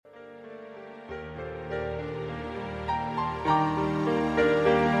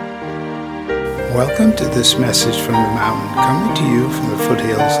Welcome to this message from the mountain, coming to you from the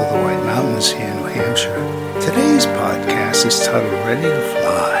foothills of the White Mountains here in New Hampshire. Today's podcast is titled Ready to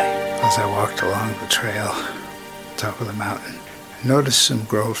Fly. As I walked along the trail, top of the mountain, I noticed some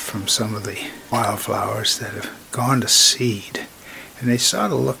growth from some of the wildflowers that have gone to seed, and they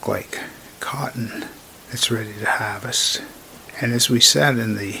sort of look like cotton that's ready to harvest. And as we sat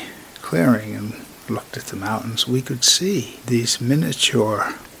in the clearing and looked at the mountains, we could see these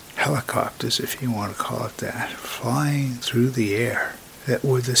miniature helicopters, if you want to call it that, flying through the air that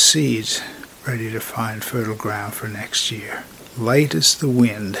were the seeds ready to find fertile ground for next year. Light as the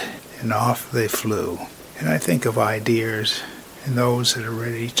wind, and off they flew. And I think of ideas and those that are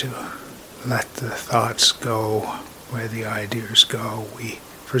ready to let the thoughts go where the ideas go. We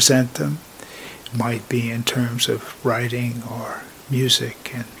present them. It might be in terms of writing or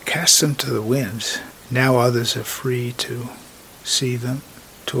music, and cast them to the winds. Now others are free to see them,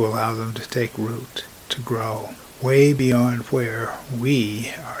 to allow them to take root, to grow way beyond where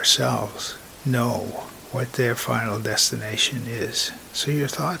we ourselves know what their final destination is. So your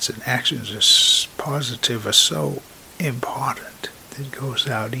thoughts and actions are positive, are so important. That goes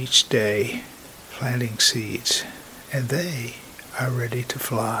out each day planting seeds, and they are ready to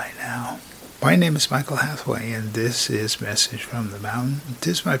fly now. My name is Michael Hathaway, and this is Message from the Mountain. It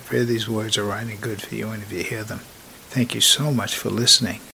is my prayer these words are right and good for you, and if you hear them, thank you so much for listening.